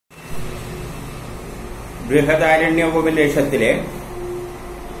ബൃഹദാരണ്യോപനിഷത്തിലെ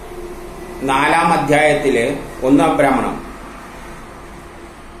 4-ാം അധ്യായത്തില് 1-ാം ബ്രാഹ്മണം.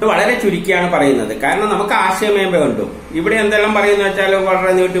 ഇത് വളരെ ചുരുക്കിയാണ് പറയുന്നത്. കാരണം നമുക്ക് ആശയമേ വേണ്ടു. ഇവിടെ എന്തെല്ലാം പറയുന്ന വെച്ചാൽ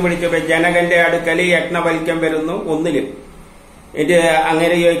വളരെ നീട്ടിപ്പിടിച്ചു. ജനകന്റെ അടുക്കല് യജ്ഞവൽക്കം വരുന്നു. ഒന്നില് ഇത്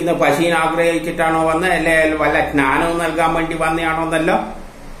അങ്ങനെ ചോദിക്കുന്ന പശുവിനെ ആഗ്രഹിച്ചിട്ടാണോ വന്ന് അല്ലെ വല്ല ജ്ഞാനവും നൽകാൻ വേണ്ടി വന്നയാണോ എന്നല്ലോ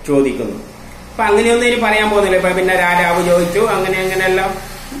ചോദിക്കുന്നു. അപ്പൊ അങ്ങനെയൊന്നും ഇനി പറയാൻ പോകുന്നില്ല. ഇപ്പൊ പിന്നെ രാജാവ് ചോദിച്ചു, അങ്ങനെ അങ്ങനെയെല്ലാം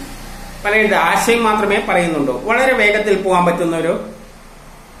പറയുന്നത്. ആശയം മാത്രമേ പറയുന്നുള്ളൂ. വളരെ വേഗത്തിൽ പോകാൻ പറ്റുന്ന ഒരു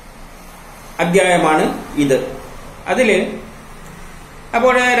അധ്യായമാണ് ഇത്. അതില്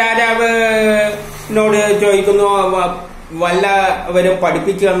അപ്പോൾ രാജാവിനോട് ചോദിക്കുന്നു, വല്ലവരും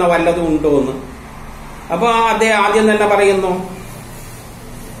പഠിപ്പിച്ചു തന്ന വല്ലതും ഉണ്ടോ എന്ന്. അപ്പൊ അദ്ദേഹം ആദ്യം തന്നെ പറയുന്നു,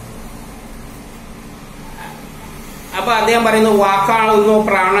 വാക്കാകുന്നു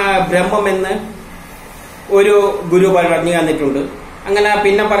ബ്രഹ്മം എന്ന് ഒരു ഗുരു പറഞ്ഞു തന്നിട്ടുണ്ട്. അങ്ങനെ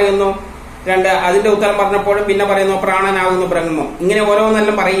പിന്നെ പറയുന്നു അതിന്റെ ഉത്തരം പറഞ്ഞപ്പോൾ പിന്നെ പറയുന്നു പ്രാണനാകുന്നു ബ്രഹ്മം. ഇങ്ങനെ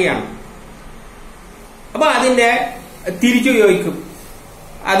ഓരോന്നെല്ലാം പറയുകയാണ്. അപ്പൊ അതിന്റെ തിരിച്ചു ചോദിക്കും,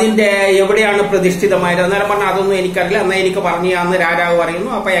 അതിന്റെ എവിടെയാണ് പ്രതിഷ്ഠിതമായത്. അന്നേരം പറഞ്ഞാൽ അതൊന്നും എനിക്കറിയില്ല, എന്നാ എനിക്ക് പറഞ്ഞു അന്ന് രാജാവ് പറയുന്നു.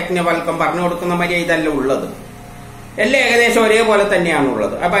 അപ്പൊ യജ്ഞവൽക്കം പറഞ്ഞു കൊടുക്കുന്ന മര്യാദ ഇതല്ല ഉള്ളത്, എല്ലാം ഏകദേശം ഒരേപോലെ തന്നെയാണ്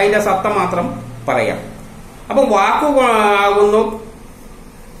ഉള്ളത്. അപ്പൊ അതിന്റെ സത്ത മാത്രം പറയാം. അപ്പൊ വാക്കുമാകുന്നു,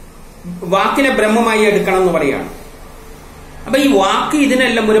 വാക്കിനെ ബ്രഹ്മമായി എടുക്കണം എന്ന് പറയാണ്. അപ്പൊ ഈ വാക്ക്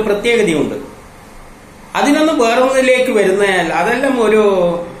ഇതിനെല്ലാം ഒരു പ്രത്യേകതയുണ്ട്. അതിനൊന്നും വേറൊന്നിലേക്ക് വരുന്നതല്ല. അതെല്ലാം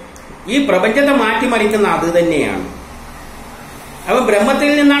ഈ പ്രപഞ്ചത്തെ മാറ്റിമറിക്കുന്ന അത് തന്നെയാണ്. അപ്പൊ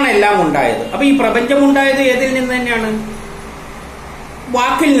ബ്രഹ്മത്തിൽ നിന്നാണ് എല്ലാം ഉണ്ടായത്. അപ്പൊ ഈ പ്രപഞ്ചം ഉണ്ടായത് ഏതിൽ നിന്ന് തന്നെയാണ്?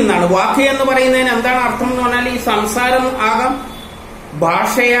 വാക്കിൽ നിന്നാണ്. വാക്ക് എന്ന് പറയുന്നതിന് എന്താണ് അർത്ഥം എന്ന് പറഞ്ഞാൽ ഈ സംസാരം ആകാം,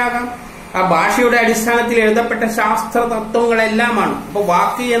 ഭാഷയാകാം, ആ ഭാഷയുടെ അടിസ്ഥാനത്തിൽ എഴുതപ്പെട്ട ശാസ്ത്ര തത്വങ്ങളെല്ലാമാണ്. അപ്പൊ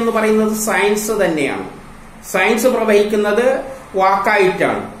വാക്ക് എന്ന് പറയുന്നത് സയൻസ് തന്നെയാണ്. സയൻസ് പ്രവഹിക്കുന്നത്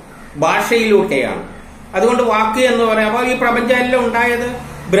വാക്കായിട്ടാണ്, ഭാഷയിലൂടെയാണ്. അതുകൊണ്ട് വാക്ക് എന്ന് പറയുമ്പോൾ ഈ പ്രപഞ്ചം എല്ലാം ഉണ്ടായത്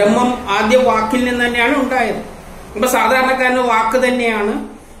ബ്രഹ്മം ആദ്യം വാക്കിൽ നിന്ന് തന്നെയാണ് ഉണ്ടായത്. അപ്പൊ സാധാരണക്കാരന് വാക്ക് തന്നെയാണ്,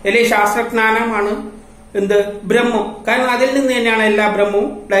 അല്ലെങ്കിൽ ശാസ്ത്രജ്ഞാനമാണ് എന്ത് ബ്രഹ്മം. കാരണം അതിൽ നിന്ന് തന്നെയാണ് എല്ലാ ബ്രഹ്മവും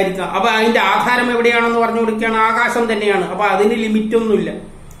ഉണ്ടായിരിക്കുക. അപ്പൊ അതിന്റെ ആധാരം എവിടെയാണെന്ന് പറഞ്ഞു കൊടുക്കുകയാണ്, ആകാശം തന്നെയാണ്. അപ്പൊ അതിന് ലിമിറ്റ് ഒന്നുമില്ല.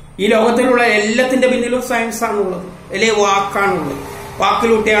 ഈ ലോകത്തിലുള്ള എല്ലാത്തിന്റെ പിന്നിലും സയൻസ് ആണുള്ളത്, അല്ലെങ്കിൽ വാക്കാണുള്ളത്.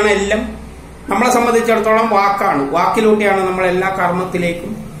 വാക്കിലൂടെയാണ് എല്ലാം. നമ്മളെ സംബന്ധിച്ചിടത്തോളം വാക്കാണ്, വാക്കിലൂടെയാണ് നമ്മൾ എല്ലാ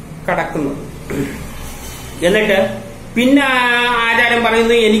കർമ്മത്തിലേക്കും കടക്കുന്നത്. എന്നിട്ട് പിന്നെ ആചാരം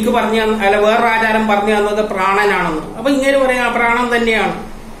പറയുന്നത് എനിക്ക് വേറൊരു ആചാരം പറഞ്ഞു തന്നത് പ്രാണനാണെന്ന്. അപ്പൊ ഇങ്ങനെ പറയാം, പ്രാണൻ തന്നെയാണ്,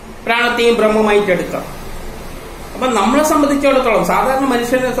 പ്രാണത്തെയും ബ്രഹ്മമായിട്ട് എടുക്കാം. അപ്പൊ നമ്മളെ സംബന്ധിച്ചിടത്തോളം, സാധാരണ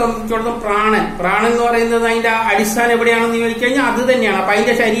മനുഷ്യനെ സംബന്ധിച്ചിടത്തോളം പ്രാണൻ എന്ന് പറയുന്നത് അതിന്റെ അടിസ്ഥാനം എവിടെയാണെന്ന് ചോദിച്ചു കഴിഞ്ഞാൽ അത് തന്നെയാണ്. അപ്പൊ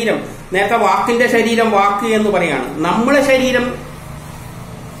അതിന്റെ ശരീരം, നേരത്തെ വാക്കിന്റെ ശരീരം വാക്ക് എന്ന് പറയാണ്. നമ്മളെ ശരീരം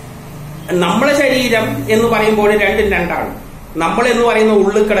എന്ന് പറയുമ്പോൾ രണ്ടും രണ്ടാണ്. നമ്മൾ എന്ന് പറയുന്ന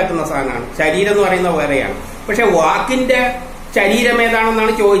ഉള്ളിൽ കിടക്കുന്ന സാധനമാണ്, ശരീരം എന്ന് പറയുന്ന വേറെയാണ്. പക്ഷെ വാക്കിന്റെ ശരീരം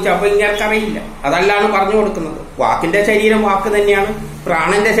ഏതാണെന്നാണ് ചോദിച്ചത്. അപ്പൊ ഇങ്ങനറിയില്ല, അതല്ലാണ് പറഞ്ഞു കൊടുക്കുന്നത്. വാക്കിന്റെ ശരീരം വാക്ക് തന്നെയാണ്,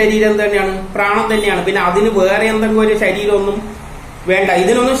 പ്രാണന്റെ ശരീരം തന്നെയാണ് പ്രാണൻ തന്നെയാണ്. പിന്നെ അതിന് വേറെ എന്തെങ്കിലും ഒരു ശരീരമൊന്നും വേണ്ട,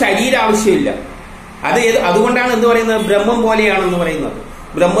 ഇതിനൊന്നും ശരീരം ആവശ്യമില്ല. അതുകൊണ്ടാണ് എന്ത് പറയുന്നത്, ബ്രഹ്മം പോലെയാണെന്ന് പറയുന്നത്.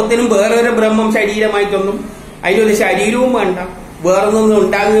 ബ്രഹ്മത്തിനും വേറൊരു ബ്രഹ്മം ശരീരമായിട്ടൊന്നും അതിനൊരു ശരീരവും വേണ്ട, വേറൊന്നും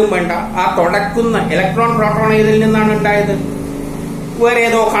ഉണ്ടാകുകയും വേണ്ട. ആ തുടക്കുന്ന ഇലക്ട്രോൺ പ്രോട്ടോൺ ഇതിൽ നിന്നാണ് ഉണ്ടായത്, വേറെ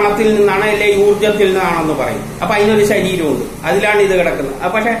ഏതോ കണത്തിൽ നിന്നാണ്, അല്ലെങ്കിൽ ഊർജത്തിൽ നിന്നാണെന്ന് പറയും. അപ്പൊ അതിനൊരു ശരീരമുണ്ട്, അതിലാണ് ഇത് കിടക്കുന്നത്.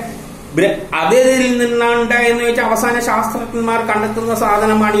 പക്ഷെ അതിൽ നിന്നാണ് ഉണ്ടായെന്ന് വെച്ചാൽ അവസാന ശാസ്ത്രജ്ഞന്മാർ കണ്ടെത്തുന്ന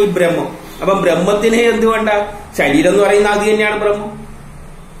സാധനമാണ് ഈ ബ്രഹ്മം. അപ്പൊ ബ്രഹ്മത്തിന് എന്തുവേണ്ട, ശരീരം എന്ന് പറയുന്ന അത് തന്നെയാണ് ബ്രഹ്മം.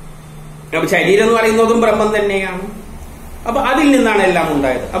 അപ്പൊ ശരീരം എന്ന് പറയുന്നതും ബ്രഹ്മം തന്നെയാണ്. അപ്പൊ അതിൽ നിന്നാണ് എല്ലാം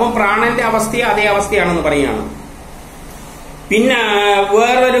ഉണ്ടായത്. അപ്പൊ പ്രാണന്റെ അവസ്ഥ അതേ അവസ്ഥയാണെന്ന് പറയാണ്. പിന്നെ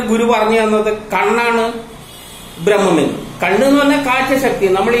വേറൊരു ഗുരു പറഞ്ഞു തന്നത് കണ്ണാണ് ബ്രഹ്മമെന്ന്. കണ്ണ് എന്ന് പറഞ്ഞാൽ കാഴ്ചശക്തി,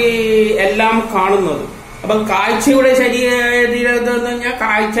 നമ്മൾ ഈ എല്ലാം കാണുന്നത്. അപ്പൊ കാഴ്ചയുടെ ശരീരം എന്ന് പറഞ്ഞാൽ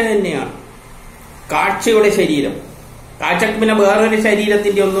കാഴ്ച തന്നെയാണ്, കാഴ്ചയുടെ ശരീരം. കാഴ്ചക്ക് പിന്നെ വേറൊരു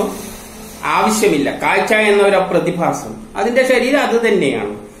ശരീരത്തിന്റെ ഒന്നും ആവശ്യമില്ല. കാഴ്ച എന്നൊരു പ്രതിഭാസം, അതിന്റെ ശരീരം അത്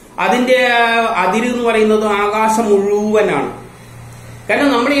തന്നെയാണ്. അതിന്റെ അതിര് എന്ന് പറയുന്നത് ആകാശം മുഴുവനാണ്.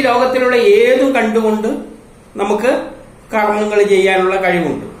 കാരണം നമ്മൾ ഈ ലോകത്തിലുള്ള ഏതും കണ്ടുകൊണ്ട് നമുക്ക് കർമ്മങ്ങൾ ചെയ്യാനുള്ള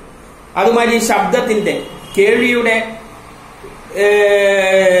കഴിവുണ്ട്. അതുമാതിരി ശബ്ദത്തിന്റെ, കേൾവിയുടെ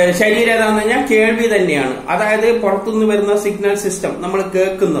ശരീരം ഏതാന്ന് പറഞ്ഞാൽ കേൾവി തന്നെയാണ്. അതായത് പുറത്തുനിന്ന് വരുന്ന സിഗ്നൽ സിസ്റ്റം നമ്മൾ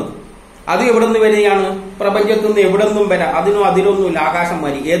കേൾക്കുന്നത്, അത് എവിടെ നിന്ന് വരികയാണ്, പ്രപഞ്ചത്തു നിന്ന് എവിടെ നിന്നും വരാം. അതിനും അതിലൊന്നുമില്ല, ആകാശം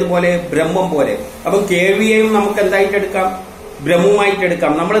മാറി ഏതുപോലെ ബ്രഹ്മം പോലെ. അപ്പം കേൾവിയെയും നമുക്ക് എന്തായിട്ട് എടുക്കാം, ബ്രഹ്മമായിട്ട്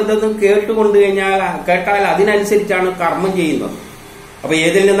എടുക്കാം. നമ്മൾ എന്തെന്ന് കേട്ടുകൊണ്ട് കേട്ടാൽ അതിനനുസരിച്ചാണ് കർമ്മം ചെയ്യുന്നത്. അപ്പൊ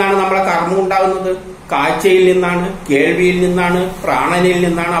ഏതിൽ നിന്നാണ് നമ്മളെ കർമ്മം ഉണ്ടാകുന്നത്, കാഴ്ചയിൽ നിന്നാണ്, കേൾവിയിൽ നിന്നാണ്, പ്രാണനിൽ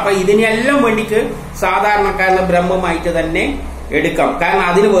നിന്നാണ്. അപ്പൊ ഇതിനെല്ലാം വേണ്ടിക്ക് സാധാരണക്കാരനെ ബ്രഹ്മമായിട്ട് തന്നെ എടുക്കാം. കാരണം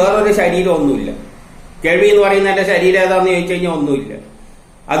അതിന് വേറൊരു ശരീരം ഒന്നുമില്ല. കേൾവി എന്ന് പറയുന്നതിന്റെ ശരീരം ഏതാന്ന് ചോദിച്ചു കഴിഞ്ഞാൽ ഒന്നുമില്ല.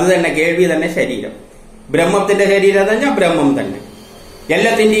 അത് തന്നെ കേൾവി തന്നെ ശരീരം. ബ്രഹ്മത്തിന്റെ ശരീരം തന്നെ ബ്രഹ്മം തന്നെ.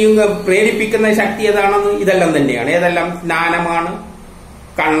 എല്ലാത്തിന്റെയും പ്രേരിപ്പിക്കുന്ന ശക്തി ഏതാണെന്ന് ഇതെല്ലാം തന്നെയാണ്. ഏതെല്ലാം? ജ്ഞാനമാണ്,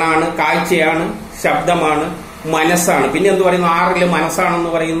 കണ്ണാണ്, കാഴ്ചയാണ്, ശബ്ദമാണ്, മനസ്സാണ്. പിന്നെ എന്ത് പറയുന്നു? 6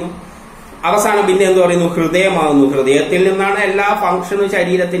 മനസ്സാണെന്ന് പറയുന്നു. അവസാനം പിന്നെ എന്ത് പറയുന്നു? ഹൃദയമാകുന്നു. ഹൃദയത്തിൽ നിന്നാണ് എല്ലാ ഫംഗ്ഷനും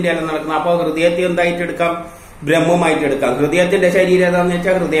ശരീരത്തിന്റെ എല്ലാം നടക്കുന്നത്. അപ്പോൾ ഹൃദയത്തെ എന്തായിട്ട് എടുക്കാം? ബ്രഹ്മമായിട്ട് എടുക്കാം. ഹൃദയത്തിന്റെ ശരീരം ഏതാന്ന്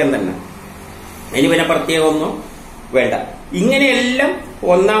വെച്ചാൽ ഹൃദയം തന്നെ. ഇനി പിന്നെ പ്രത്യേകമൊന്നും വേണ്ട. ഇങ്ങനെയെല്ലാം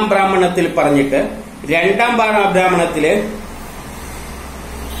 1-ാം ബ്രാഹ്മണത്തിൽ പറഞ്ഞിട്ട് 2-ാം ബ്രാഹ്മണത്തില്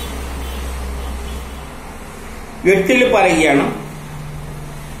 8 പറയുകയാണ്,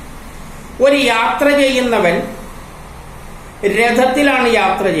 ഒരു യാത്ര ചെയ്യുന്നവൻ രഥത്തിലാണ്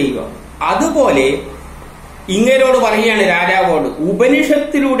യാത്ര ചെയ്യുക. അതുപോലെ ഇങ്ങരോട് പറയുകയാണ്, രാജാവോട്,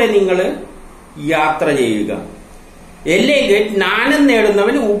 ഉപനിഷത്തിലൂടെ നിങ്ങൾ യാത്ര ചെയ്യുക. അല്ലെങ്കിൽ ജ്ഞാനം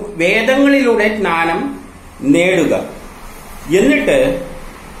നേടുന്നവൻ വേദങ്ങളിലൂടെ ജ്ഞാനം നേടുക.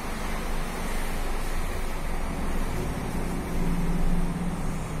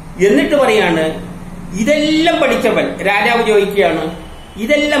 എന്നിട്ട് പറയാണ്, ഇതെല്ലാം പഠിച്ചവൻ, രാജാവ് ചോദിക്കുകയാണ്,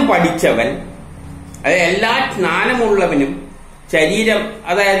 ഇതെല്ലാം പഠിച്ചവൻ, അതായത് എല്ലാ ജ്ഞാനമുള്ളവനും ശരീരം,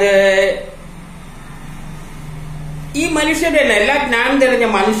 അതായത് ഈ മനുഷ്യരല്ല, എല്ലാ ജ്ഞാനം തെളിഞ്ഞ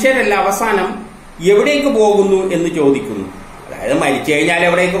മനുഷ്യരല്ല അവസാനം എവിടേക്ക് പോകുന്നു എന്ന് ചോദിക്കുന്നു. അതായത് മരിച്ചു കഴിഞ്ഞാൽ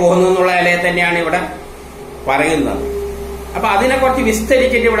എവിടേക്ക് പോകുന്നു എന്നുള്ള നിലയെ തന്നെയാണ് ഇവിടെ പറയുന്നത്. അപ്പൊ അതിനെ കുറച്ച്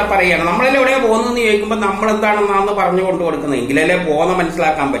വിസ്തരിച്ചിട്ട് ഇവിടെ പറയുകയാണ്. നമ്മളെല്ലാം എവിടെയാണ് പോകുന്നതെന്ന് ചോദിക്കുമ്പോൾ നമ്മൾ എന്താണെന്നാന്ന് പറഞ്ഞു കൊണ്ടു കൊടുക്കുന്നത്, എങ്കിലല്ലേ പോകുന്ന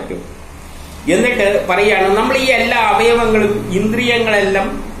മനസ്സിലാക്കാൻ പറ്റും. എന്നിട്ട് പറയാണ്, നമ്മൾ ഈ എല്ലാ അവയവങ്ങളും ഇന്ദ്രിയങ്ങളെല്ലാം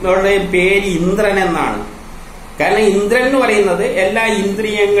പേര് ഇന്ദ്രൻ എന്നാണ്. കാരണം ഇന്ദ്രൻ എന്ന് പറയുന്നത് എല്ലാ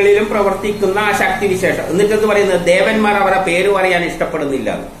ഇന്ദ്രിയങ്ങളിലും പ്രവർത്തിക്കുന്ന ആ ശക്തിവിശേഷം. എന്നിട്ടെന്ന് പറയുന്നത് ദേവന്മാർ അവരെ പേര് പറയാൻ ഇഷ്ടപ്പെടുന്നില്ല,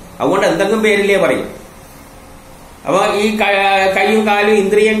 അതുകൊണ്ട് എന്തെങ്കിലും പേരിലേ പറയും. അപ്പൊ ഈ കൈയും കാലും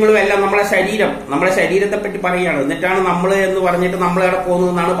ഇന്ദ്രിയങ്ങളും എല്ലാം നമ്മളെ ശരീരത്തെ പറ്റി പറയുകയാണ്. എന്നിട്ടാണ് നമ്മൾ എന്ന് പറഞ്ഞിട്ട് നമ്മൾ എവിടെ പോകുന്നു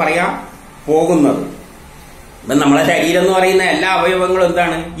എന്നാണ് പറയാൻ പോകുന്നത്. അപ്പൊ നമ്മളെ ശരീരം എന്ന് പറയുന്ന എല്ലാ അവയവങ്ങളും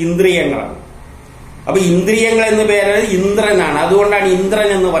എന്താണ്? ഇന്ദ്രിയങ്ങളാണ്. അപ്പൊ ഇന്ദ്രിയങ്ങൾ എന്ന് പേര് ഇന്ദ്രനാണ്. അതുകൊണ്ടാണ് ഇന്ദ്രൻ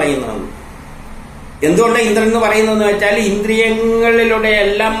എന്ന് പറയുന്നത്. എന്തുകൊണ്ടാണ് ഇന്ദ്രൻ എന്ന് പറയുന്നതെന്ന് വെച്ചാൽ ഇന്ദ്രിയങ്ങളിലൂടെ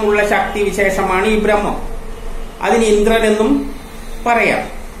എല്ലാം ഉള്ള ശക്തി വിശേഷമാണ് ഈ ബ്രഹ്മം. അതിന് ഇന്ദ്രൻ എന്നും പറയാം.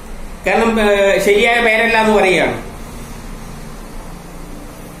 കാരണം ശരിയായ പേരല്ല എന്ന് പറയുകയാണ്.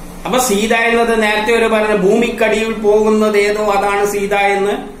 അപ്പൊ സീത എന്നത് നേരത്തെ ഒരു പറഞ്ഞ ഭൂമിക്കടിയിൽ പോകുന്നത് ഏതോ അതാണ് സീത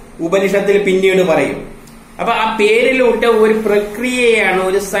എന്ന് ഉപനിഷത്തിൽ പിന്നീട് പറയും. അപ്പൊ ആ പേരിലൂട്ട് ഒരു പ്രക്രിയയാണ്,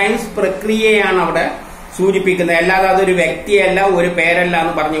 ഒരു സയൻസ് പ്രക്രിയയാണ് അവിടെ സൂചിപ്പിക്കുന്നത്. അല്ലാതെ അതൊരു വ്യക്തിയല്ല, ഒരു പേരല്ല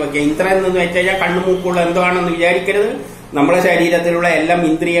എന്ന് പറഞ്ഞു വെക്കുക. ഇന്ദ്രൻ എന്ന് വെച്ച് കഴിഞ്ഞാൽ കണ്ണുമൂക്കുള്ള എന്തോ ആണെന്ന് വിചാരിക്കരുത്. നമ്മളെ ശരീരത്തിലുള്ള എല്ലാം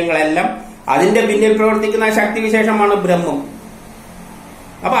ഇന്ദ്രിയങ്ങളെല്ലാം അതിന്റെ പിന്നിൽ പ്രവർത്തിക്കുന്ന ശക്തിവിശേഷമാണ് ബ്രഹ്മം.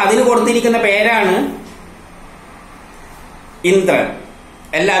 അപ്പൊ അതിന് കൊടുത്തിരിക്കുന്ന പേരാണ് ഇന്ദ്രൻ.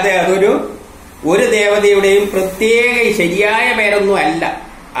 അല്ലാതെ ഒരു ദേവതയുടെയും പ്രത്യേക ശരിയായ പേരൊന്നും അല്ല.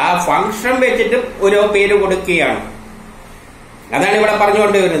 ആ ഫംഗ്ഷൻ വെച്ചിട്ട് ഓരോ പേര് കൊടുക്കുകയാണ്. അതാണ് ഇവിടെ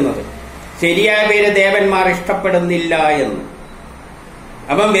പറഞ്ഞുകൊണ്ട് വരുന്നത്. ശരിയായ പേര് ദേവന്മാർ ഇഷ്ടപ്പെടുന്നില്ല എന്ന്.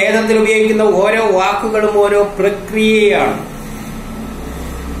 അപ്പം വേദത്തിൽ ഉപയോഗിക്കുന്ന ഓരോ വാക്കുകളും ഓരോ പ്രക്രിയയാണ്.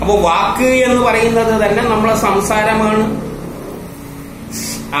 അപ്പൊ വാക്ക് എന്ന് പറയുന്നത് തന്നെ നമ്മളെ സംസാരമാണ്.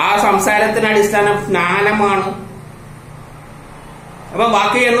 ആ സംസാരത്തിന് അടിസ്ഥാനം ജ്ഞാനമാണ്. അപ്പൊ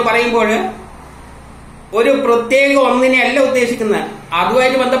വാക്ക് എന്ന് പറയുമ്പോൾ ഒരു പ്രത്യേക ഒന്നിനെ അല്ല ഉദ്ദേശിക്കുന്നത്,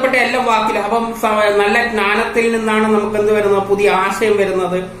 അതുമായിട്ട് ബന്ധപ്പെട്ട എല്ലാം വാക്കിൽ. അപ്പം നല്ല ജ്ഞാനത്തിൽ നിന്നാണ് നമുക്ക് എന്ത് വരുന്നത്? പുതിയ ആശയം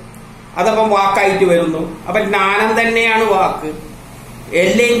വരുന്നത്. അതപ്പം വാക്കായിട്ട് വരുന്നു. അപ്പൊ ജ്ഞാനം തന്നെയാണ് വാക്ക്.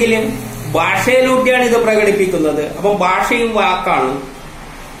 അല്ലെങ്കിൽ ഭാഷയിലൂടെയാണ് ഇത് പ്രകടിപ്പിക്കുന്നത്. അപ്പം ഭാഷയും വാക്കാണ്.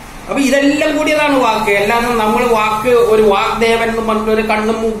 അപ്പൊ ഇതെല്ലാം കൂടിയതാണ് വാക്ക്. അല്ലാതെ നമ്മൾ വാക്ക് ഒരു വാഗ്ദേവൻ എന്ന് പറഞ്ഞിട്ട് ഒരു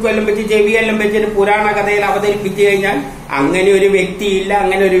കണ്ണും മൂക്കും എല്ലാം വെച്ച് ചെവിയെല്ലാം വെച്ചൊരു പുരാണ കഥയിൽ അവതരിപ്പിച്ചു കഴിഞ്ഞാൽ അങ്ങനെ ഒരു വ്യക്തിയില്ല.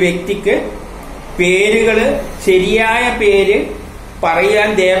 അങ്ങനെ ഒരു വ്യക്തിക്ക് പേരുകള്, ശരിയായ പേര് പറയാൻ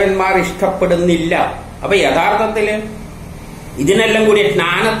ദേവന്മാർ ഇഷ്ടപ്പെടുന്നില്ല. അപ്പൊ യഥാർത്ഥത്തില് ഇതിനെല്ലാം കൂടി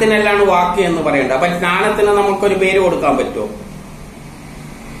ജ്ഞാനത്തിനെല്ലാം വാക്ക് എന്ന് പറയേണ്ടത്. അപ്പൊ ജ്ഞാനത്തിന് നമുക്കൊരു പേര് കൊടുക്കാൻ പറ്റുമോ?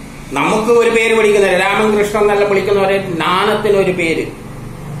 നമുക്ക് ഒരു പേര് വിളിക്കുന്ന രാമകൃഷ്ണൻ എന്നെല്ലാം വിളിക്കുന്നവരെ ജ്ഞാനത്തിനൊരു പേര്.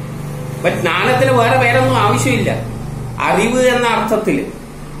 അപ്പൊ ജ്ഞാനത്തിന് വേറെ പേരൊന്നും ആവശ്യമില്ല, അറിവ് എന്ന അർത്ഥത്തില്.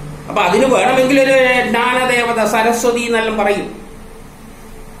 അപ്പൊ അതിന് വേണമെങ്കിൽ ഒരു ജ്ഞാനദേവത സരസ്വതി എന്നെല്ലാം പറയും.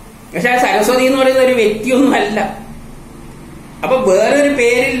 പക്ഷെ സരസ്വതി എന്ന് പറയുന്ന ഒരു വ്യക്തിയൊന്നും അല്ല. അപ്പൊ വേറൊരു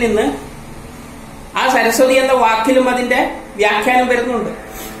പേരിൽ നിന്ന് ആ സരസ്വതി എന്ന വാക്കിലും അതിന്റെ വ്യാഖ്യാനം വരുന്നുണ്ട്.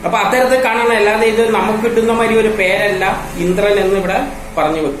 അപ്പൊ അത്തരത്തിൽ കാണണം. അല്ലാതെ ഇത് നമുക്ക് കിട്ടുന്ന മാതിരി ഒരു പേരല്ല ഇന്ദ്രൻ എന്ന് ഇവിടെ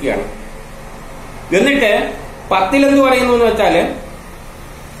പറഞ്ഞു വെക്കുകയാണ്. എന്നിട്ട് 10 എന്ത് പറയുന്നു എന്ന് വെച്ചാല്,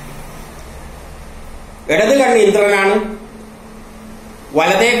 ഇടത് കണ്ണ് ഇന്ദ്രനാണ്,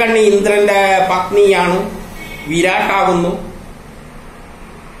 വലതേ കണ്ണ് ഇന്ദ്രന്റെ പത്നിയാണ്, വിരാട്ടാകുന്നു.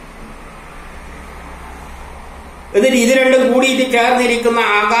 എന്നിട്ട് ഇത് രണ്ടും കൂടിയിട്ട് ചേർന്നിരിക്കുന്ന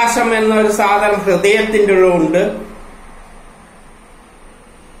ആകാശം എന്നൊരു സാധനം ഹൃദയത്തിന്റെ ഉള്ളിലുണ്ട്.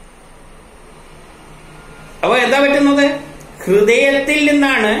 അപ്പൊ എന്താ പറ്റുന്നത്? ഹൃദയത്തിൽ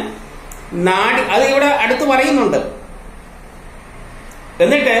നിന്നാണ് നാടി, അത് ഇവിടെ അടുത്ത് പറയുന്നുണ്ട്.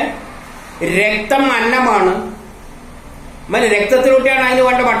 എന്നിട്ട് രക്തം അന്നമാണ്, രക്തത്തിലൂടെയാണ് അതിന്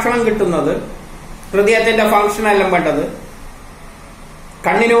വേണ്ട ഭക്ഷണം കിട്ടുന്നത്. ഹൃദയത്തിന്റെ ഫംഗ്ഷൻ എല്ലാം വേണ്ടത്,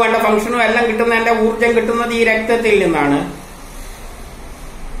 കണ്ണിന് വേണ്ട ഫംഗ്ഷനും എല്ലാം കിട്ടുന്നതിന്റെ ഊർജം കിട്ടുന്നത് ഈ രക്തത്തിൽ നിന്നാണ്.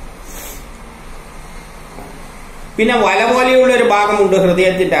 പിന്നെ വല പോലെയുള്ള ഒരു ഭാഗമുണ്ട്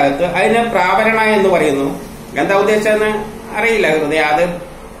ഹൃദയത്തിന്റെ അകത്ത്, അതിന് പ്രാവരണ എന്ന് പറയുന്നു. എന്താ ഉദ്ദേശിച്ചെന്ന് അറിയില്ല. ഹൃദയം അത്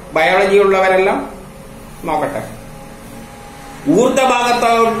ബയോളജി ഉള്ളവരെല്ലാം നോക്കട്ടെ.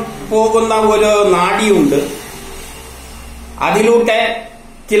 ഊർധഭാഗത്ത് പോകുന്ന ഒരു നാഡിയുണ്ട്, അതിലൂടെ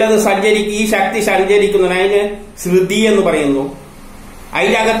ചിലത് സഞ്ചരിക്കും, ഈ ശക്തി സഞ്ചരിക്കുന്നു, അതിന് ശ്രുതി എന്ന് പറയുന്നു.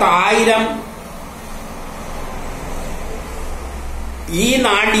 അതിന്റെ അകത്ത് 1000 ഈ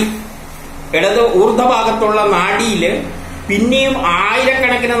നാഡി ഇടത് ഊർധഭാഗത്തുള്ള നാഡിയില് പിന്നെയും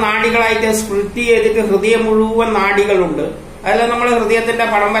 1000കണക്കിന് നാഡികളായിട്ട് സ്പ്ലിറ്റ് ചെയ്തിട്ട് ഹൃദയം മുഴുവൻ നാഡികളുണ്ട്. അതെല്ലാം നമ്മൾ ഹൃദയത്തിന്റെ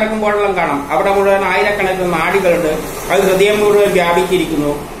പടം വരക്കുമ്പോഴെല്ലാം കാണാം. അവിടെ മുഴുവൻ 1000കണക്കിന് നാഡികളുണ്ട്, അത് ഹൃദയം മുഴുവൻ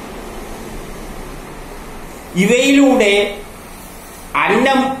വ്യാപിച്ചിരിക്കുന്നു. ഇവയിലൂടെ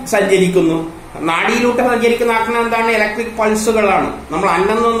അന്നം സഞ്ചരിക്കുന്നു. നാഡിയിലൂടെ സഞ്ചരിക്കുന്ന അന്നം എന്താണ്? ഇലക്ട്രിക് പൾസുകളാണ്. നമ്മൾ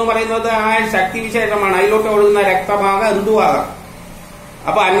അന്നം എന്ന് പറയുന്നത് ആ ശക്തി വിശേഷമാണ്. അതിലോട്ട് ഒഴുകുന്ന രക്തമാകാം, എന്തുവാകാം.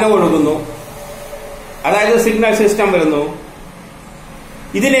 അപ്പൊ അന്നം ഒഴുകുന്നു, അതായത് സിഗ്നൽ സിസ്റ്റം വരുന്നു.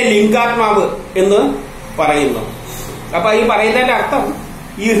 ഇതിനെ ലിംഗാത്മാവ് എന്ന് പറയുന്നു. അപ്പൊ ഈ പറയുന്നതിന്റെ അർത്ഥം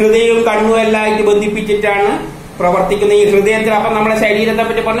ഈ ഹൃദയവും കണ്ണും എല്ലാം ആയിട്ട് ബന്ധിപ്പിച്ചിട്ടാണ് പ്രവർത്തിക്കുന്നത്. ഈ ഹൃദയത്തിൽ അപ്പൊ നമ്മുടെ ശരീരത്തെ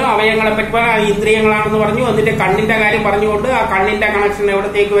പറ്റി പറഞ്ഞു, അവയവങ്ങളെ പറ്റി പറഞ്ഞു, ഇന്ദ്രിയങ്ങളാണെന്ന് പറഞ്ഞു. എന്നിട്ട് കണ്ണിന്റെ കാര്യം പറഞ്ഞുകൊണ്ട് ആ കണ്ണിന്റെ കണക്ഷൻ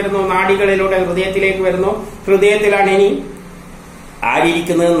എവിടത്തേക്ക് വരുന്നു? നാഡികളിലൂടെ ഹൃദയത്തിലേക്ക് വരുന്നു. ഹൃദയത്തിലാണ് ഇനി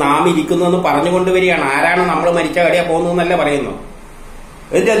ആരിയിരിക്കുന്നത്, നാം ഇരിക്കുന്നു എന്ന് പറഞ്ഞുകൊണ്ട് വരികയാണ്. ആരാണ് നമ്മൾ മരിച്ച കടിയാ പോകുന്നതെന്നല്ല പറയുന്നു.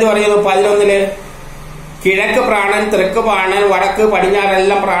 എന്നിട്ട് എന്ത് പറയുന്നു? 11 കിഴക്ക് പ്രാണൻ, തെക്ക് പ്രാണൻ, വടക്ക്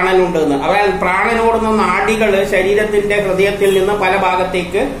പടിഞ്ഞാറെല്ലാം പ്രാണനുണ്ട് എന്ന്. അവർ പ്രാണനോടുന്ന നാഡികള് ശരീരത്തിന്റെ ഹൃദയത്തിൽ നിന്ന് പല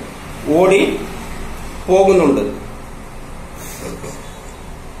ഭാഗത്തേക്ക് ഓടി പോകുന്നുണ്ട്.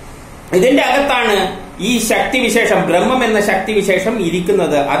 ഇതിന്റെ അകത്താണ് ഈ ശക്തിവിശേഷം, ബ്രഹ്മം എന്ന ശക്തിവിശേഷം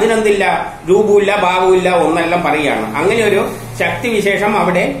ഇരിക്കുന്നത്. അതിനെന്തില്ല, രൂപമില്ല, ഭാവമില്ല, ഒന്നെല്ലാം പറയുകയാണ്. അങ്ങനെ ഒരു ശക്തിവിശേഷം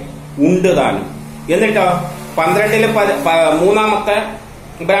അവിടെ ഉണ്ട് താനും. എന്നിട്ടോ 12 3-ാമത്തെ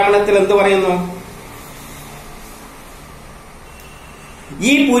ബ്രാഹ്മണത്തിൽ എന്ത് പറയുന്നു?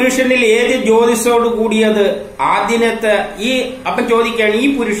 ഈ പുരുഷനിൽ ഏത് ജ്യോതിഷോട് കൂടിയത് ആദ്യത്തെ ഈ അപ്പം ചോദിക്കുകയാണ്, ഈ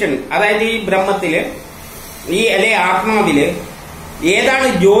പുരുഷൻ അതായത് ഈ ബ്രഹ്മത്തില് ഈ അല്ലെ ആത്മാവില് ഏതാണ്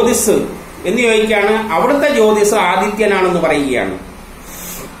ജ്യോതിസ് എന്ന് ചോദിക്കുകയാണ്. അവിടുത്തെ ജ്യോതിസ് ആദിത്യനാണെന്ന് പറയുകയാണ്.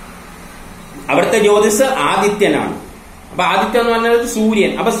 അവിടുത്തെ ജ്യോതിസ് ആദിത്യനാണ്. അപ്പൊ ആദിത്യം എന്ന് പറഞ്ഞത്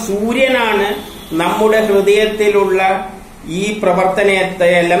സൂര്യൻ. അപ്പൊ സൂര്യനാണ് നമ്മുടെ ഹൃദയത്തിലുള്ള ഈ പ്രവർത്തനത്തെ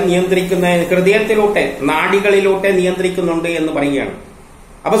എല്ലാം നിയന്ത്രിക്കുന്ന, ഹൃദയത്തിലൂടെ നാഡികളിലൂടെ നിയന്ത്രിക്കുന്നുണ്ട് എന്ന് പറയുകയാണ്.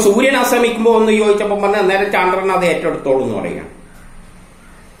 അപ്പൊ സൂര്യൻ അസ്തമിക്കുമ്പോ ഒന്ന് ചോദിച്ചപ്പോൾ പറഞ്ഞ നേരെ ചന്ദ്രൻ അത് ഏറ്റെടുത്തോളൂ എന്ന് പറയുകയാണ്.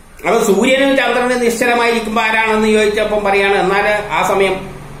 അപ്പൊ സൂര്യനും ചന്ദ്രനും നിശ്ചലമായിരിക്കുമ്പോ ആരാണെന്ന് ചോദിച്ചപ്പം പറയാണ്, എന്നാല് ആ സമയം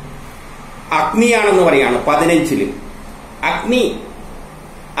അഗ്നിയാണെന്ന് പറയാണ്. 15 അഗ്നി,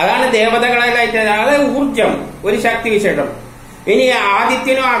 അതാണ് ദേവതകളായിട്ട്, അതായത് ഊർജം, ഒരു ശക്തി വിശേഷം. ഇനി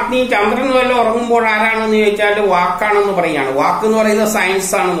ആദിത്യനും അഗ്നിയും ചന്ദ്രനും എല്ലാം ഉറങ്ങുമ്പോൾ ആരാണെന്ന് ചോദിച്ചാൽ വാക്കാണെന്ന് പറയാണ്. വാക്ക് എന്ന് പറയുന്നത്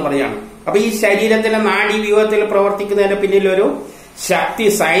സയൻസ് ആണെന്ന് പറയാണ്. അപ്പൊ ഈ ശരീരത്തിന്റെ നാഡീവ്യൂഹത്തിൽ പ്രവർത്തിക്കുന്നതിന്റെ പിന്നിലൊരു ശക്തി,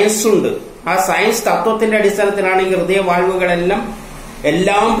 സയൻസ് ഉണ്ട്. ആ സയൻസ് തത്വത്തിന്റെ അടിസ്ഥാനത്തിലാണ് ഈ ഹൃദയവാൽവുകളെല്ലാം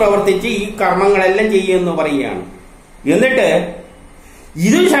എല്ലാം പ്രവർത്തിച്ച് ഈ കർമ്മങ്ങളെല്ലാം ചെയ്യുമെന്ന് പറയുകയാണ്. എന്നിട്ട്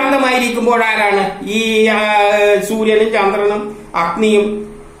ഇതും ശാന്തമായിരിക്കുമ്പോൾ ആരാണ്? ഈ സൂര്യനും ചന്ദ്രനും അഗ്നിയും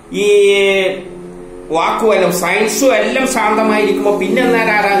ഈ വാക്കുമെല്ലാം സയൻസും എല്ലാം ശാന്തമായിരിക്കുമ്പോൾ പിന്നെ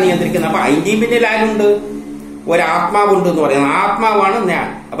ആരാ നിയന്ത്രിക്കുന്നത്? അപ്പൊ അതിന്റെ പിന്നിൽ ആരുണ്ട്? ഒരാത്മാവുണ്ട് എന്ന് പറയുന്നത്. ആത്മാവാണ് ഞാൻ.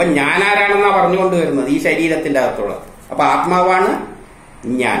 അപ്പൊ ഞാൻ ആരാണെന്നാ പറഞ്ഞുകൊണ്ട് വരുന്നത് ഈ ശരീരത്തിന്റെ അകത്തുള്ള. അപ്പൊ ആത്മാവാണ്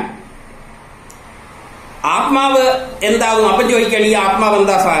ഞാൻ. ആത്മാവ് എന്താകും? അപ്പം ചോദിക്കുകയാണ്, ഈ ആത്മാവ്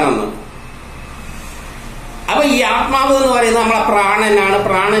എന്താ സാധനം എന്ന്. അപ്പൊ ഈ ആത്മാവ് എന്ന് പറയുന്നത് നമ്മളെ പ്രാണനാണ്.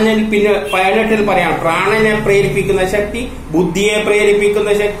 പ്രാണനിൽ പിന്നെ 18 പറയാം, പ്രാണനെ പ്രേരിപ്പിക്കുന്ന ശക്തി, ബുദ്ധിയെ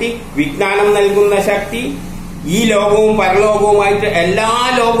പ്രേരിപ്പിക്കുന്ന ശക്തി, വിജ്ഞാനം നൽകുന്ന ശക്തി, ഈ ലോകവും പരലോകവുമായിട്ട് എല്ലാ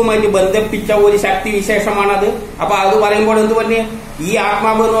ലോകവുമായിട്ട് ബന്ധിപ്പിച്ച ഒരു ശക്തി വിശേഷമാണത്. അപ്പൊ അത് പറയുമ്പോൾ എന്ത് പറഞ്ഞ്, ഈ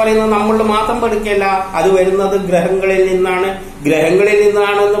ആത്മാവ് എന്ന് പറയുന്നത് നമ്മളിൽ മാത്രം പഠിക്കല്ല, അത് വരുന്നത് ഗ്രഹങ്ങളിൽ നിന്നാണ്. ഗ്രഹങ്ങളിൽ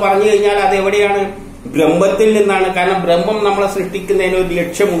നിന്നാണെന്ന് പറഞ്ഞു കഴിഞ്ഞാൽ അത് എവിടെയാണ്? ബ്രഹ്മത്തിൽ നിന്നാണ്. കാരണം ബ്രഹ്മം നമ്മളെ സൃഷ്ടിക്കുന്നതിന് ഒരു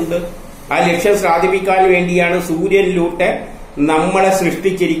ലക്ഷ്യമുണ്ട്. ആ ലക്ഷ്യം സാധിപ്പിക്കാൻ വേണ്ടിയാണ് സൂര്യനിലൂടെ നമ്മളെ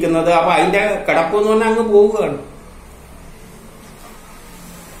സൃഷ്ടിച്ചിരിക്കുന്നത്. അപ്പൊ അതിന്റെ കിടപ്പ് എന്ന് പറഞ്ഞാൽ അങ്ങ് പോവുകയാണ്.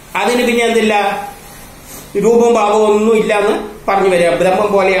 അതിന് പിന്നെ എന്തില്ല, രൂപവും ഭാവവും ഒന്നും ഇല്ലാന്ന് പറഞ്ഞു വരിക, ബ്രഹ്മം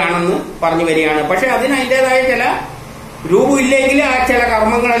പോലെയാണെന്ന് പറഞ്ഞു വരികയാണ്. പക്ഷെ അതിന് അതിൻ്റെതായ ചില രൂപമില്ലെങ്കിൽ ആ ചില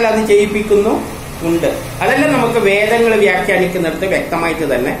കർമ്മങ്ങളെല്ലാം അത് ചെയ്യിപ്പിക്കുന്നു ഉണ്ട്. അതെല്ലാം നമുക്ക് വേദങ്ങൾ വ്യാഖ്യാനിക്കുന്നിടത്ത് വ്യക്തമായിട്ട്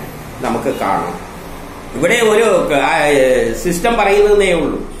തന്നെ നമുക്ക് കാണാം. ഇവിടെ ഒരു സിസ്റ്റം പറയുന്നതേ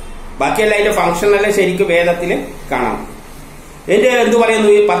ഉള്ളൂ, ബാക്കിയെല്ലാം അതിന്റെ ഫംഗ്ഷനെല്ലാം ശരിക്കും വേദത്തിൽ കാണാം. എന്റെ എന്ത് പറയുന്നു,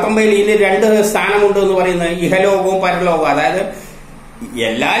 ഈ 19 ഇതിന് 2 സ്ഥാനമുണ്ട് എന്ന് പറയുന്നത് ഇഹലോകവും പരലോകവും. അതായത്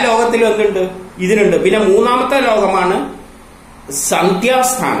എല്ലാ ലോകത്തിലും എന്തുണ്ട്, ഇതിനുണ്ട്. പിന്നെ 3ാമത്തെ ലോകമാണ്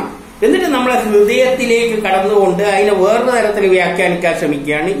സന്ധ്യാസ്ഥാനം. എന്നിട്ട് നമ്മളെ ഹൃദയത്തിലേക്ക് കടന്നുകൊണ്ട് അതിനെ വേറൊരു തരത്തിൽ വ്യാഖ്യാനിക്കാൻ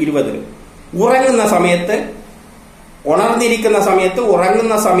ശ്രമിക്കുകയാണ് 20. ഉറങ്ങുന്ന സമയത്ത്, ഉണർന്നിരിക്കുന്ന സമയത്ത്,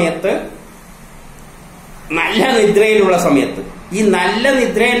 ഉറങ്ങുന്ന സമയത്ത്, നല്ല നിദ്രയിലുള്ള സമയത്ത്. ഈ നല്ല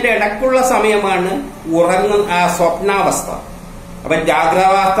നിദ്രയുടെ ഇടക്കുള്ള സമയമാണ് സ്വപ്നാവസ്ഥ. അപ്പൊ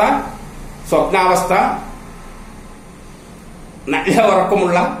ജാഗ്രതാവസ്ഥ, സ്വപ്നാവസ്ഥ, നല്ല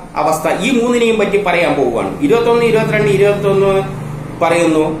ഉറക്കമുള്ള അവസ്ഥ, ഈ 3നെയും പറ്റി പറയാൻ പോവുകയാണ്. 21, 22, 21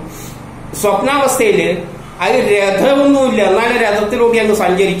 പറയുന്നു, സ്വപ്നാവസ്ഥയില് അത് രഥമൊന്നുമില്ല, എന്നാലും രഥത്തിലൂടെ അങ്ങ്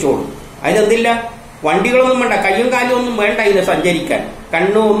സഞ്ചരിച്ചോളും. അതിനെന്തില്ല, വണ്ടികളൊന്നും വേണ്ട, കയ്യും കാലും ഒന്നും വേണ്ട അതിന് സഞ്ചരിക്കാൻ,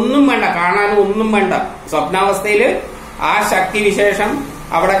 കണ്ണും ഒന്നും വേണ്ട, കാണാനും ഒന്നും വേണ്ട. സ്വപ്നാവസ്ഥയില് ആ ശക്തിവിശേഷം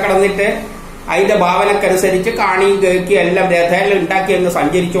അവിടെ കിടന്നിട്ട് അതിന്റെ ഭാവനക്കനുസരിച്ച് കാണിയും കേൾക്കുകയും എല്ലാം രഥയെല്ലാം ഉണ്ടാക്കി അങ്ങ്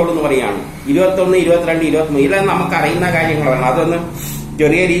സഞ്ചരിച്ചോളൂ എന്ന് പറയാണ്. 21, 22, 23 ഇതെല്ലാം നമുക്ക് അറിയുന്ന കാര്യങ്ങളാണ്, അതൊന്ന്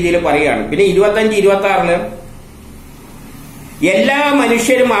ചെറിയ രീതിയിൽ പറയാണ്. പിന്നെ 25, 26 എല്ലാ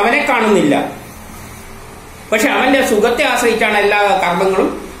മനുഷ്യരും അവനെ കാണുന്നില്ല, പക്ഷെ അവന്റെ സുഖത്തെ ആശ്രയിച്ചാണ് എല്ലാ കർമ്മങ്ങളും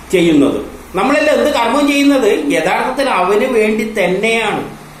ചെയ്യുന്നത്. നമ്മളെല്ലാം എന്ത് കർമ്മം ചെയ്യുന്നത് യഥാർത്ഥത്തിൽ അവന് വേണ്ടി തന്നെയാണ്.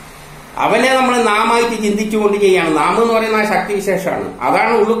 അവനെ നമ്മൾ നാമായിട്ട് ചിന്തിച്ചുകൊണ്ട് ചെയ്യാണ്. നാമം എന്ന് പറയുന്ന ആ ശക്തിവിശേഷമാണ്,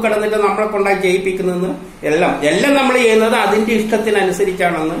 അതാണ് ഉള്ളിൽ കിടന്നിട്ട് നമ്മളെ കൊണ്ടായി ജയിപ്പിക്കുന്നതെന്ന്. എല്ലാം നമ്മൾ ചെയ്യുന്നത് അതിന്റെ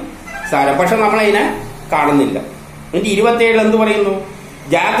ഇഷ്ടത്തിനനുസരിച്ചാണെന്ന് സാരം. പക്ഷെ നമ്മളതിനെ കാണുന്നില്ല. എന്നിട്ട് 27 എന്ത് പറയുന്നു,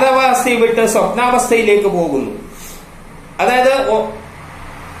 ജാഗ്രതാവസ്ഥയെ വിട്ട് സ്വപ്നാവസ്ഥയിലേക്ക് പോകുന്നു. അതായത്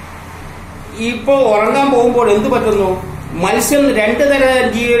ഇപ്പോ ഉറങ്ങാൻ പോകുമ്പോൾ എന്ത് പറ്റുന്നു, മത്സ്യം 2 തരം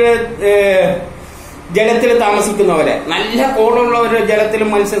ജലത്തിൽ താമസിക്കുന്നവരെ, നല്ല കോളുള്ളവര് ജലത്തിലും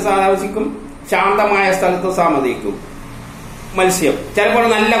മത്സ്യം താമസിക്കും, ശാന്തമായ സ്ഥലത്ത് താമസിക്കും മത്സ്യം. ചിലപ്പോൾ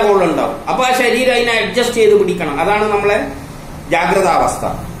നല്ല കോളുണ്ടാവും, അപ്പൊ ആ ശരീരം അതിനെ അഡ്ജസ്റ്റ് ചെയ്ത് പിടിക്കണം. അതാണ് നമ്മളെ ജാഗ്രതാവസ്ഥ.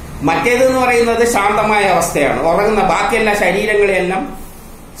 മറ്റേതെന്ന് പറയുന്നത് ശാന്തമായ അവസ്ഥയാണ്, ഉറങ്ങുന്ന ബാക്കിയെല്ലാ ശരീരങ്ങളെയെല്ലാം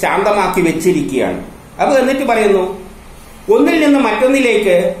ശാന്തമാക്കി വെച്ചിരിക്കുകയാണ്. അപ്പൊ എന്നിട്ട് പറയുന്നു, ഒന്നിൽ നിന്ന്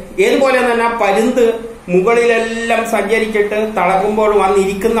മറ്റൊന്നിലേക്ക് ഏതുപോലെ തന്നെ പരുന്ത് മുകളിലെല്ലാം സഞ്ചരിച്ചിട്ട് തളകുമ്പോൾ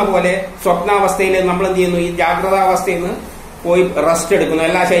വന്നിരിക്കുന്ന പോലെ സ്വപ്നാവസ്ഥയിൽ നമ്മൾ എന്ത് ചെയ്യുന്നു, ഈ ജാഗ്രതാവസ്ഥയിൽ നിന്ന് പോയി റെസ്റ്റ് എടുക്കുന്നു,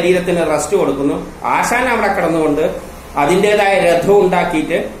 എല്ലാ ശരീരത്തിന് റെസ്റ്റ് കൊടുക്കുന്നു. ആശാൻ അവിടെ കിടന്നുകൊണ്ട് അതിൻ്റെതായ രഥം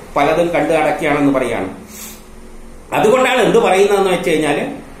ഉണ്ടാക്കിയിട്ട് പലതും കണ്ടു അടക്കുകയാണെന്ന് പറയാണ്. അതുകൊണ്ടാണ് എന്ത് പറയുന്നതെന്ന് വെച്ച് കഴിഞ്ഞാല്,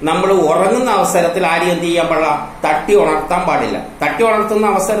 നമ്മൾ ഉറങ്ങുന്ന അവസരത്തിൽ ആരും എന്ത് ചെയ്യാൻ പാടില്ല, തട്ടി ഉണർത്താൻ പാടില്ല. തട്ടി ഉണർത്തുന്ന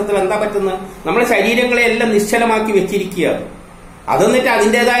അവസരത്തിൽ എന്താ പറ്റുന്നത്, നമ്മുടെ ശരീരങ്ങളെ എല്ലാം നിശ്ചലമാക്കി വെച്ചിരിക്കുകയാണ്. അതെന്നിട്ട്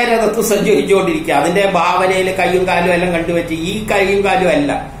അതിൻ്റെതായ രഥത്ത് സഞ്ചരിച്ചുകൊണ്ടിരിക്കുക, അതിന്റെ ഭാവനയിൽ കയ്യും കാലും എല്ലാം കണ്ടുവെച്ച്, ഈ കയ്യും കാലും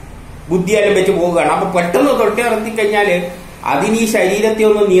അല്ല ബുദ്ധിയെല്ലാം വെച്ച് പോവുകയാണ്. അപ്പൊ പെട്ടെന്ന് തൊട്ടി ഇറത്തിക്കഴിഞ്ഞാല് അതിന് ഈ ശരീരത്തെ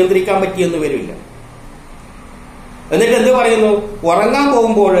ഒന്നും നിയന്ത്രിക്കാൻ പറ്റിയെന്ന് വരില്ല. എന്നിട്ട് എന്ത് പറയുന്നു, ഉറങ്ങാൻ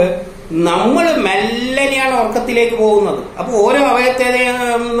പോകുമ്പോൾ നമ്മൾ മെല്ലനെയാണ് ഉറക്കത്തിലേക്ക് പോകുന്നത്. അപ്പൊ ഓരോ അവയവത്തെ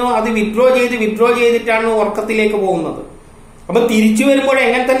അത് വിഡ്രോ ചെയ്തിട്ടാണ് ഉറക്കത്തിലേക്ക് പോകുന്നത്. അപ്പൊ തിരിച്ചു വരുമ്പോൾ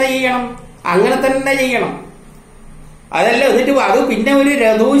എങ്ങനെ തന്നെ ചെയ്യണം, അങ്ങനെ തന്നെ ചെയ്യണം. അതല്ല, എന്നിട്ട് അത് പിന്നെ ഒരു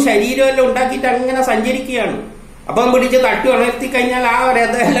രഥവും ശരീരവും എല്ലാം ഉണ്ടാക്കിയിട്ട് അങ്ങനെ സഞ്ചരിക്കുകയാണ്. അപ്പം പിടിച്ച് തട്ടി ഉണർത്തി കഴിഞ്ഞാൽ ആ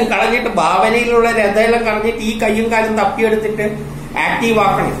രഥമെല്ലാം കളഞ്ഞിട്ട്, ഭാവനയിലുള്ള രഥമെല്ലാം കളഞ്ഞിട്ട് ഈ കയ്യും കാലും തപ്പിയെടുത്തിട്ട് ആക്റ്റീവ്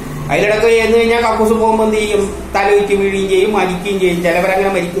ആക്കണം. അതിലിടക്ക് ചെന്ന് കഴിഞ്ഞാൽ കക്കൂസ് പോകുമ്പോൾ എന്ത് ചെയ്യും, തലവെച്ച് വീഴുകയും ചെയ്യും, മരിക്കുകയും ചെയ്യും.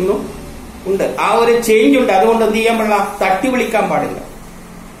 ചിലവരങ്ങനെ മരിക്കുന്നു ഉണ്ട്. ആ ഒരു ചേഞ്ച് ഉണ്ട്. അതുകൊണ്ട് എന്ത് ചെയ്യാൻ പാടില്ല, തട്ടി വിളിക്കാൻ പാടില്ല,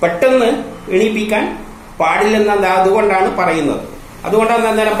 പെട്ടെന്ന് എണീപ്പിക്കാൻ പാടില്ലെന്ന അതുകൊണ്ടാണ് പറയുന്നത്. അതുകൊണ്ടാണ്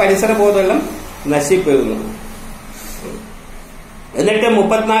അന്നേരം പരിസര ബോധമെല്ലാം നശിപ്പെടുന്നത്. എന്നിട്ട്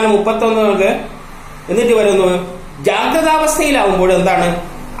 34, 31 എന്നിട്ട് വരുന്നു, ജാഗ്രതാവസ്ഥയിലാവുമ്പോൾ എന്താണ്,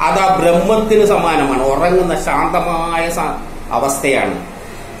 അത് ആ ബ്രഹ്മത്തിന് സമാനമാണ്, ഉറങ്ങുന്ന ശാന്തമായ അവസ്ഥയാണ്.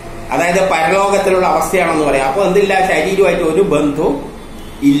 അതായത് പരലോകത്തിലുള്ള അവസ്ഥയാണെന്ന് പറയാം. അപ്പൊ എന്തില്ല, ശരീരമായിട്ട് ഒരു ബന്ധവും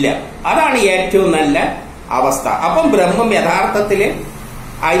ഇല്ല. അതാണ് ഏറ്റവും നല്ല അവസ്ഥ. അപ്പം ബ്രഹ്മം യഥാർത്ഥത്തില്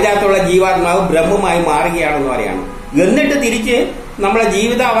അതിനകത്തുള്ള ജീവാത്മാവ് ബ്രഹ്മമായി മാറുകയാണെന്ന് പറയാണ്. എന്നിട്ട് തിരിച്ച് നമ്മളെ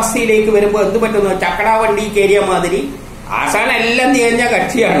ജീവിതാവസ്ഥയിലേക്ക് വരുമ്പോൾ എന്ത് പറ്റുന്നു, ചക്കടാ വണ്ടി കയറിയ മാതിരി ആശാൻ എല്ലാം തികഞ്ഞ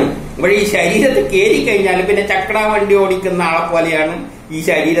കക്ഷിയാണ്. ഇവിടെ ഈ ശരീരത്തിൽ കയറി കഴിഞ്ഞാൽ പിന്നെ ചക്കടാ വണ്ടി ഓടിക്കുന്ന ആളെ പോലെയാണ് ഈ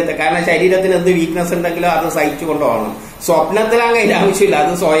ശരീരത്തെ. കാരണം ശരീരത്തിന് എന്ത് വീക്ക്നെസ് ഉണ്ടെങ്കിലും അത് സഹിച്ചു കൊണ്ടുപോകണം. സ്വപ്നത്തിലാകെ അതിന് ആവശ്യമില്ല,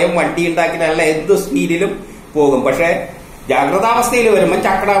 അത് സ്വയം വണ്ടി ഉണ്ടാക്കിയിട്ടല്ല എന്ത് സ്പീഡിലും പോകും. പക്ഷെ ജാഗ്രതാവസ്ഥയിൽ വരുമ്പോൾ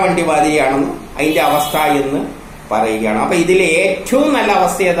ചക്കടാ വണ്ടി മാതിരിയാണെന്ന് അതിന്റെ അവസ്ഥ എന്ന് പറയുകയാണ്. അപ്പൊ ഇതിലെ ഏറ്റവും നല്ല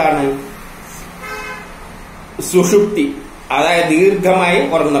അവസ്ഥ ഏതാണ്, സുഷുപ്തി, അതായത് ദീർഘമായി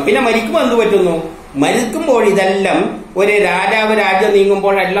ഉറങ്ങുന്ന. പിന്നെ മരിക്കുമ്പോൾ എന്ത് പറ്റുന്നു, മരിക്കുമ്പോൾ ഇതെല്ലാം ഒരു രാജാവ് രാജ്യം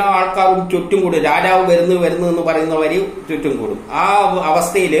നീങ്ങുമ്പോൾ എല്ലാ ആൾക്കാരും ചുറ്റും കൂടും. രാജാവ് വരുന്നു എന്ന് പറയുന്നവര് ചുറ്റും കൂടും. ആ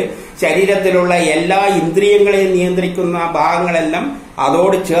അവസ്ഥയിൽ ശരീരത്തിലുള്ള എല്ലാ ഇന്ദ്രിയങ്ങളെയും നിയന്ത്രിക്കുന്ന ഭാഗങ്ങളെല്ലാം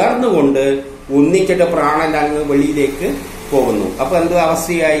അതോട് ചേർന്നുകൊണ്ട് ഒന്നിച്ചിട്ട് പ്രാണൻ അങ്ങ് വെളിയിലേക്ക് പോകുന്നു. അപ്പൊ എന്ത്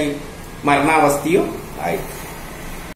അവസ്ഥയായി? മരണാവസ്ഥയും ആയി.